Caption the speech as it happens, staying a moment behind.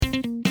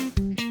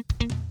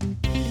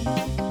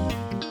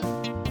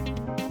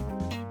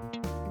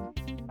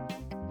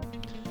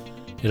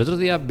El otro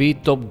día vi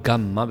Top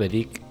Gun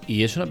Maverick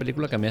y es una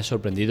película que me ha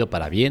sorprendido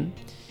para bien,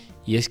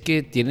 y es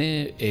que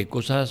tiene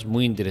cosas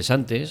muy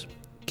interesantes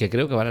que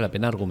creo que vale la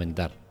pena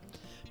argumentar.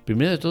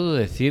 Primero de todo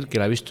decir que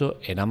la he visto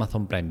en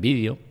Amazon Prime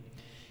Video,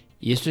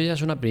 y esto ya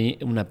es una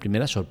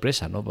primera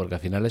sorpresa, ¿no? Porque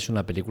al final es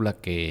una película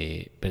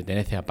que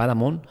pertenece a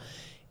Paramount,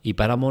 y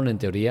Paramount en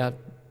teoría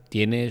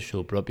tiene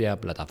su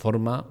propia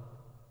plataforma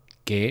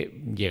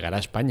que llegará a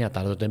España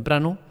tarde o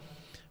temprano,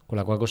 con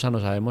la cual cosa no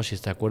sabemos si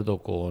este acuerdo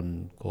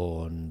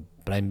con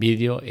Prime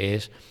Video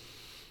es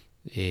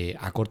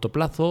a corto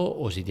plazo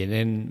o si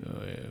tienen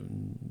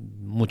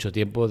mucho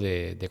tiempo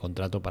de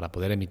contrato para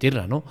poder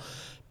emitirla, ¿no?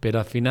 Pero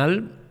al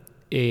final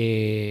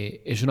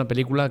es una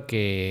película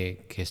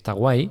que está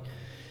guay,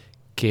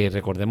 que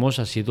recordemos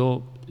ha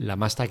sido la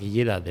más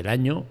taquillera del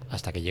año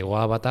hasta que llegó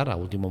a Avatar a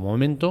último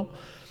momento.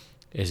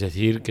 Es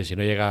decir, que si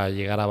no llega a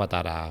llegar a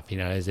Avatar a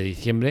finales de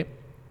diciembre,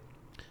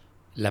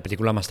 la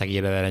película más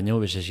taquillera del año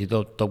hubiese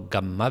sido Top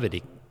Gun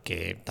Maverick,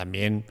 que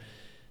también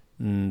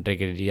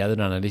requeriría de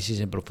un análisis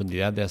en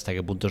profundidad de hasta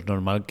qué punto es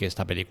normal que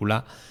esta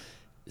película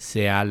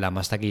sea la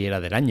más taquillera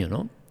del año,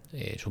 ¿no?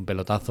 Es un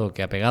pelotazo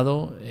que ha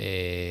pegado.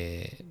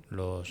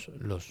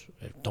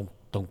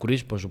 Tom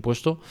Cruise, por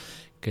supuesto,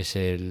 que es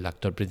el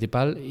actor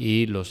principal,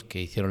 y los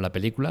que hicieron la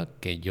película,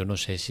 que yo no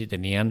sé si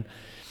tenían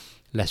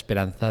la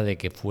esperanza de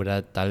que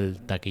fuera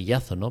tal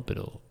taquillazo, ¿no?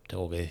 Pero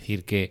tengo que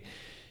decir que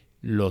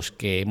los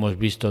que hemos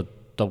visto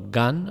Top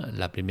Gun,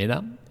 la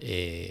primera,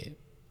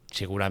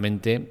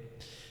 seguramente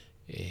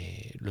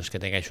los que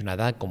tengáis una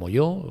edad como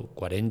yo,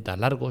 40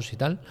 largos y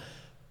tal,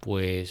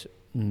 pues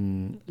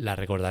la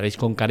recordaréis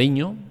con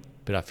cariño,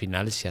 pero al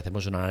final, si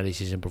hacemos un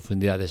análisis en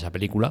profundidad de esa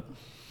película,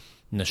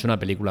 no es una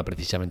película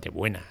precisamente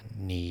buena,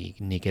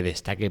 ni que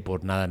destaque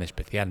por nada en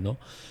especial, ¿no?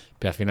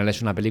 Pero al final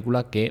es una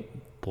película que,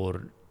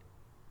 por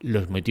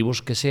los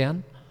motivos que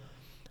sean,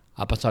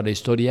 ha pasado a la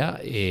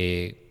historia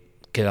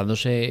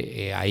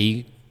quedándose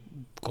ahí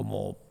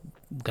como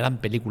gran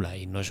película,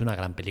 y no es una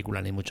gran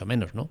película ni mucho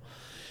menos, ¿no?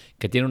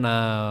 ¿Que tiene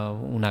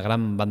una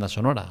gran banda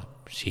sonora?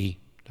 Sí,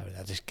 la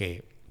verdad es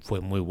que fue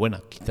muy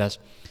buena.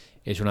 Quizás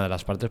es una de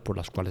las partes por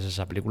las cuales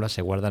esa película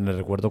se guarda en el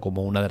recuerdo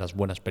como una de las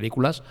buenas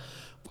películas,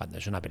 cuando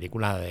es una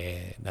película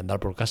de andar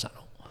por casa,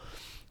 ¿no?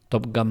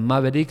 Top Gun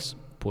Mavericks,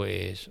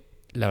 pues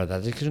la verdad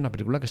es que es una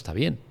película que está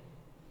bien.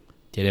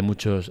 Tiene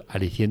muchos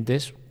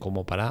alicientes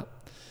como para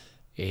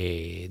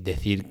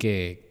decir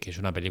que es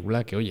una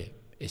película que, oye,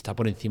 está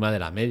por encima de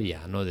la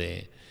media, ¿no?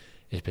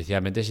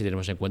 Especialmente si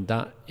tenemos en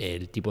cuenta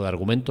el tipo de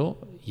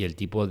argumento y el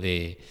tipo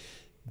de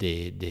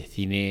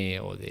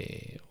cine o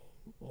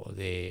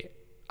de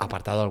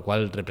apartado al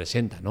cual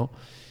representa, ¿no?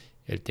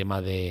 El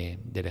tema del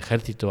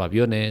ejército,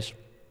 aviones,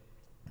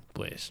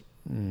 pues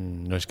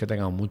no es que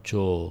tenga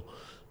mucho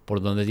por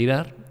donde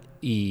tirar,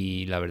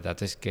 y la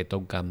verdad es que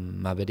Top Gun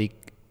Maverick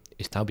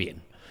está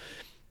bien.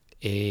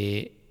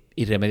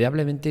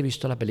 Irremediablemente he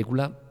visto la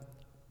película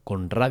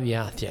con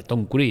rabia hacia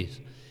Tom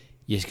Cruise,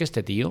 y es que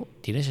este tío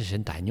tiene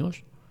 60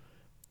 años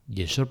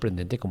y es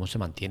sorprendente cómo se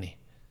mantiene,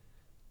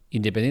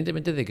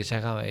 independientemente de que se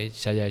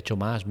haya hecho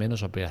más,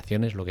 menos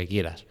operaciones, lo que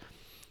quieras.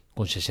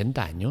 Con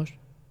 60 años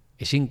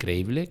es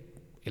increíble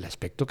el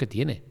aspecto que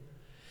tiene,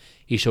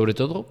 y sobre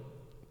todo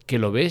que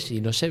lo ves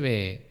y no se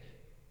ve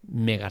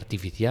mega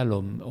artificial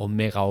o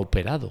mega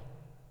operado,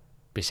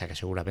 pese a que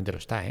seguramente lo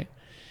está,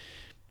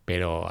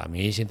 pero a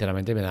mí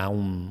sinceramente me da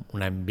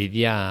una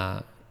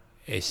envidia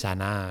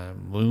sana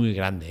muy muy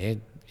grande,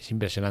 Es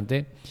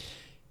impresionante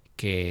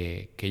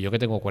que yo, que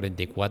tengo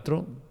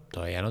 44,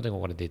 todavía no tengo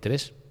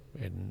 43,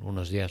 en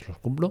unos días los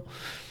cumplo,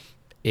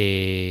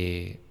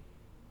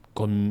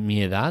 con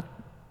mi edad,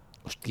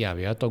 hostia,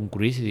 veo a Tom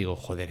Cruise y digo,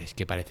 joder, es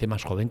que parece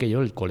más joven que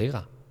yo el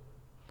colega.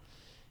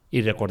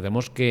 Y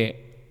recordemos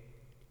que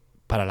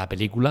para la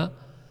película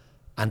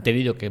han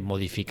tenido que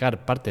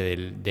modificar parte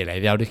de la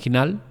idea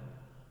original,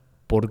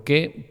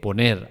 porque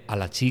poner a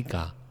la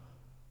chica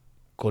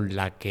con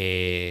la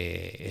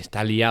que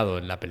está liado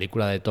en la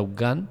película de Top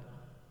Gun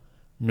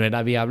no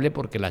era viable,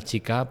 porque la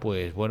chica,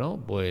 pues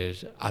bueno,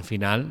 pues al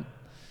final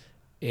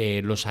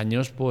los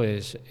años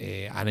pues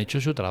han hecho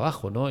su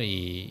trabajo, ¿no?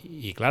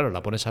 Y claro,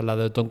 la pones al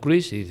lado de Tom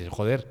Cruise y dices,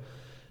 joder,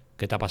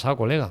 ¿qué te ha pasado,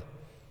 colega?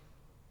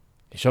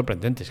 Es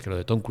sorprendente, es que lo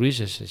de Tom Cruise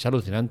es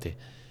alucinante.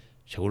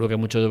 Seguro que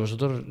muchos de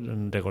vosotros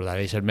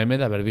recordaréis el meme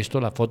de haber visto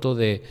la foto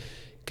de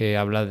que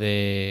habla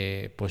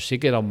de, pues sí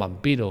que era un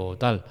vampiro o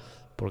tal,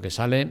 porque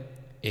sale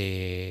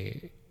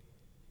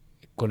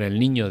con el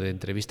niño de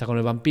entrevista con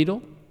el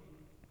vampiro,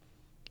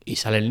 y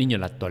sale el niño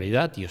en la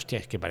actualidad y, hostia,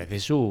 es que parece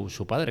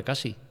su padre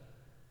casi.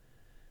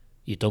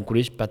 Y Tom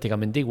Cruise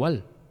prácticamente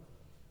igual.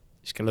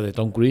 Es que lo de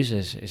Tom Cruise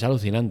es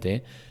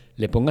alucinante,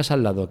 Le pongas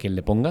al lado a quien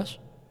le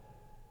pongas,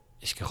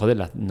 es que,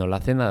 joder, no le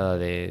hace nada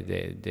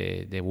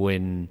de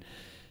buen...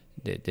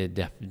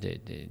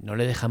 no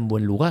le deja en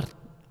buen lugar.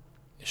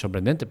 Es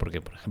sorprendente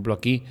porque, por ejemplo,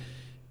 aquí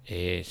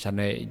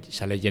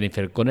sale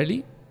Jennifer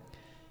Connelly,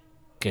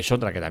 que es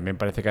otra que también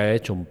parece que ha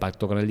hecho un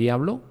pacto con el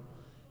diablo,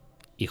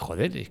 Y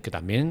joder, es que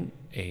también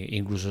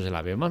incluso se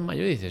la ve más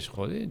mayor y dices,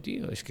 joder,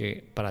 tío, es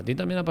que para ti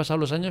también han pasado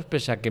los años,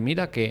 pese a que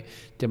mira que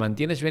te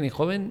mantienes bien y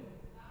joven,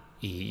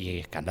 y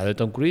es que al lado de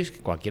Tom Cruise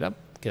cualquiera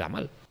queda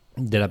mal.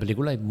 De la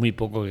película hay muy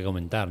poco que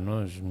comentar,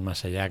 ¿no? Es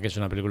más allá que es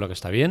una película que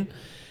está bien,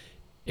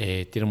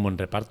 tiene un buen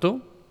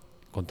reparto,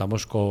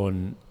 contamos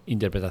con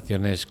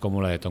interpretaciones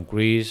como la de Tom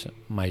Cruise,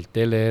 Miles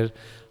Teller,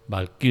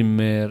 Val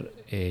Kilmer,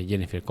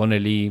 Jennifer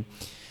Connelly,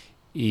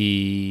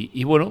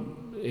 y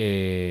bueno,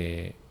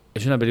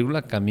 es una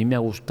película que a mí me ha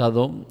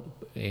gustado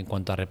en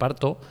cuanto a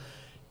reparto,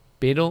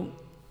 pero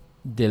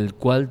del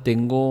cual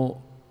tengo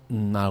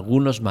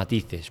algunos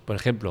matices. Por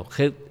ejemplo,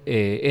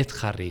 Ed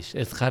Harris.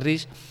 Ed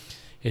Harris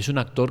es un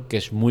actor que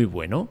es muy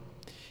bueno,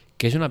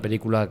 que es una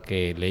película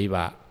que le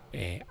iba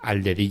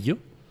al dedillo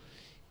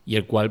y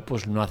el cual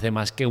pues no hace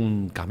más que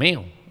un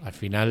cameo. Al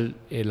final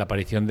la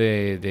aparición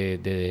de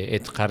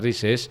Ed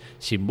Harris es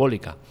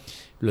simbólica.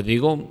 Lo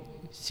digo,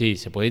 sí,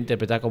 se puede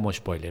interpretar como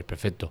spoiler,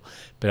 perfecto,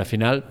 pero al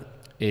final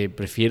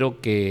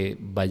prefiero que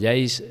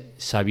vayáis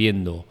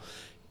sabiendo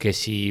que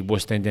si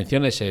vuestra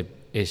intención es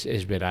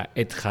ver a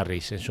Ed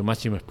Harris en su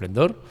máximo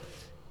esplendor,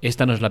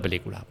 esta no es la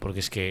película, porque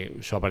es que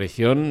su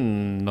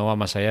aparición no va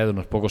más allá de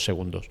unos pocos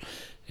segundos.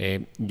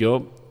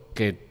 Yo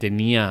que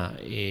tenía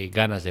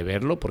ganas de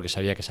verlo, porque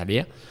sabía que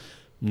salía,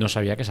 no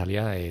sabía que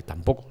salía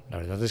tampoco. La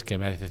verdad es que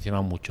me ha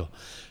decepcionado mucho.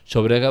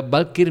 Sobre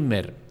Val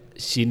Kilmer,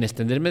 sin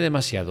extenderme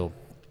demasiado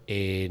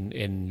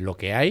en lo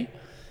que hay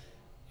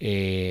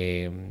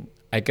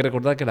que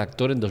recordar que el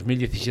actor en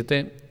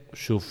 2017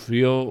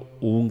 sufrió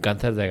un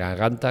cáncer de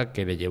garganta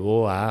que le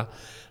llevó a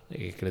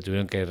que le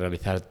tuvieron que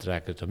realizar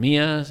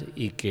traqueotomías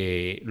y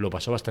que lo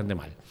pasó bastante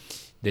mal.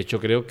 De hecho,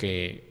 creo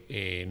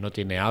que no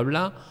tiene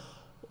habla,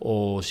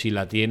 o si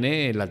la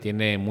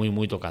tiene muy,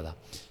 muy tocada.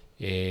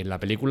 La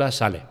película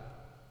sale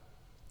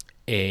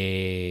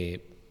en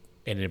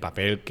el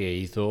papel que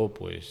hizo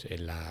pues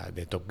en la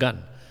de Top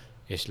Gun.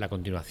 Es la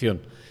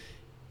continuación.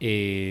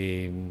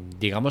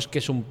 Digamos que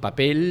es un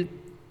papel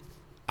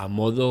a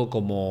modo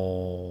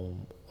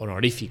como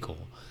honorífico.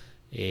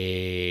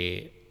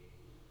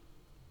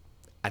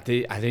 Ha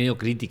tenido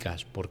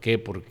críticas. ¿Por qué?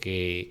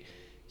 Porque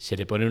se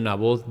le pone una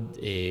voz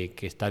que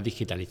está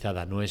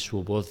digitalizada, no es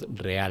su voz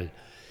real.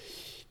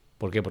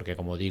 ¿Por qué? Porque,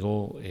 como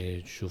digo,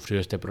 sufrió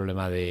este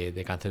problema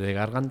de cáncer de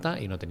garganta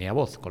y no tenía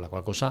voz, con la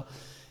cual cosa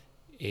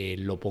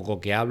lo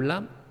poco que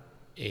habla,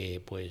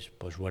 pues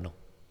bueno,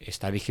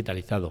 está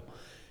digitalizado.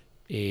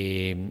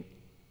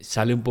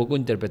 Sale un poco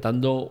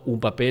interpretando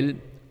un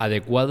papel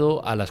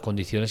adecuado a las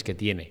condiciones que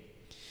tiene.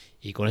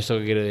 ¿Y con esto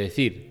qué quiero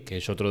decir? Que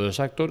es otro de los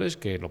actores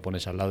que lo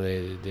pones al lado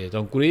de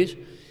Tom Cruise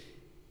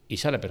y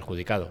sale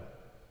perjudicado.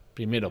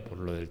 Primero por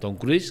lo del Tom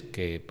Cruise,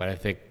 que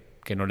parece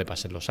que no le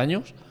pasen los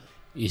años,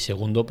 y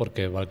segundo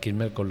porque Val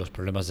Kilmer, con los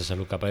problemas de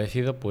salud que ha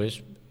padecido,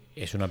 pues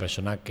es una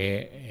persona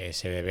que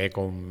se le ve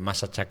con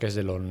más achaques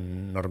de lo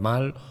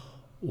normal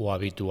o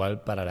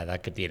habitual para la edad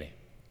que tiene,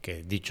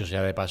 que dicho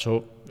sea de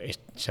paso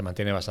se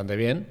mantiene bastante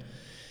bien,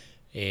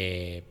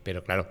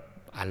 pero claro,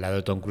 al lado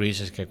de Tom Cruise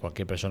es que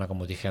cualquier persona,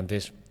 como dije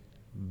antes,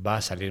 va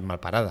a salir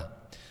mal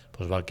parada.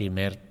 Pues Val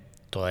Kilmer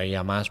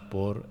todavía más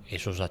por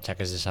esos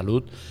achaques de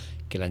salud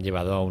que le han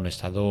llevado a un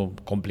estado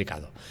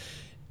complicado.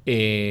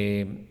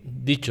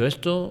 Dicho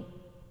esto,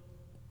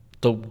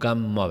 Top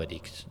Gun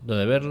Maverick,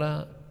 donde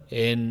verla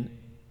en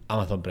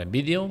Amazon Prime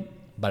Video,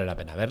 vale la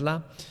pena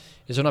verla.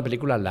 Es una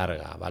película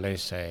larga, ¿vale?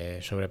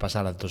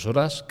 Sobrepasa las 2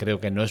 horas, creo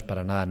que no es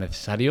para nada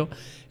necesario.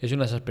 Es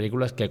una de esas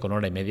películas que con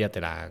hora y media te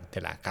la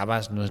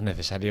acabas, no es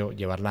necesario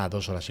llevarla a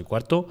 2 horas y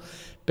cuarto.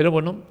 Pero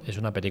bueno, es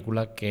una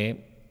película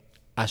que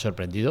ha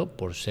sorprendido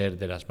por ser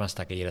de las más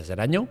taquilleras del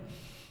año.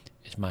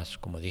 Es más,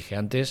 como dije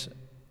antes,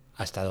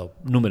 ha estado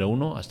número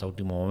 1 hasta el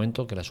último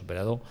momento, que la ha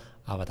superado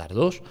Avatar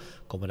 2,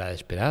 como era de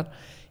esperar.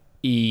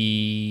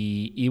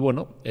 Y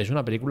bueno, es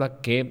una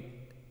película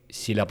que,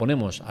 si la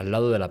ponemos al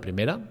lado de la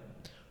primera,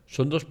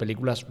 son dos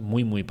películas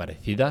muy, muy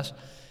parecidas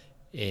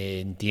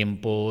en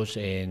tiempos,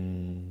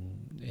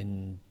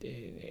 en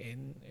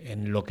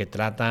lo que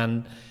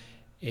tratan,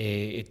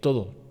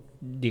 todo.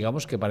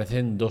 Digamos que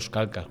parecen dos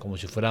calcas, como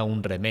si fuera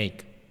un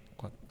remake.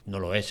 No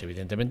lo es,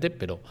 evidentemente,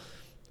 pero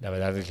la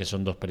verdad es que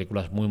son dos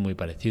películas muy, muy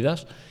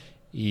parecidas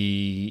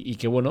y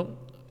que,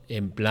 bueno,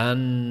 en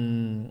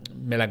plan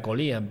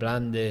melancolía, en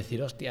plan de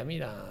decir, hostia,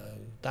 mira,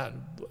 tal,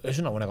 es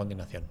una buena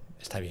continuación,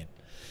 está bien.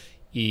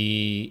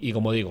 Y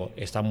como digo,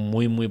 está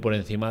muy, muy por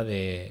encima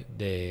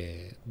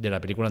de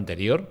la película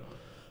anterior,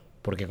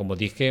 porque como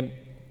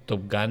dije,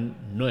 Top Gun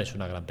no es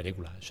una gran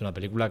película. Es una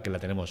película que la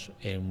tenemos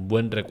en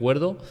buen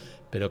recuerdo,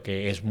 pero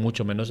que es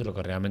mucho menos de lo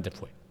que realmente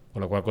fue.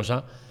 Con lo cual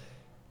cosa,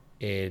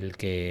 el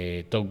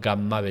que Top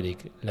Gun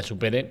Maverick la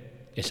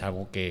supere es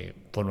algo que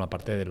forma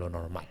parte de lo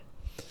normal.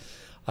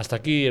 Hasta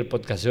aquí el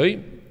podcast de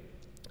hoy.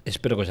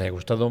 Espero que os haya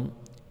gustado.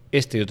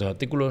 Este y otros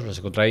artículos los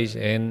encontráis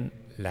en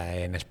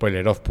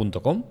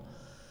spoileroff.com.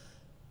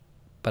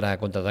 Para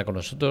contactar con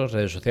nosotros,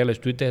 redes sociales,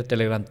 Twitter,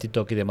 Telegram,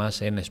 TikTok y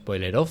demás en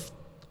spoileroff,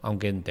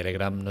 aunque en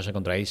Telegram nos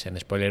encontráis en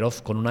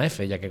spoileroff con una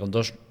F, ya que con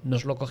 2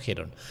 nos lo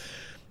cogieron.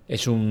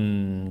 Es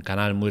un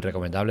canal muy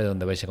recomendable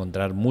donde vais a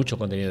encontrar mucho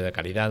contenido de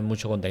calidad,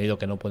 mucho contenido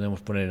que no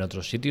podemos poner en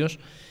otros sitios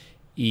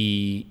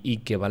y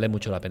que vale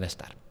mucho la pena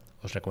estar.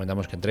 Os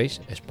recomendamos que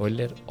entréis,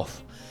 spoiler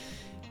off.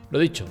 Lo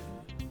dicho,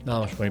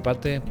 nada más por mi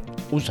parte,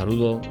 un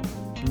saludo,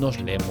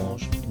 nos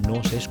leemos,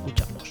 nos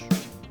escuchamos.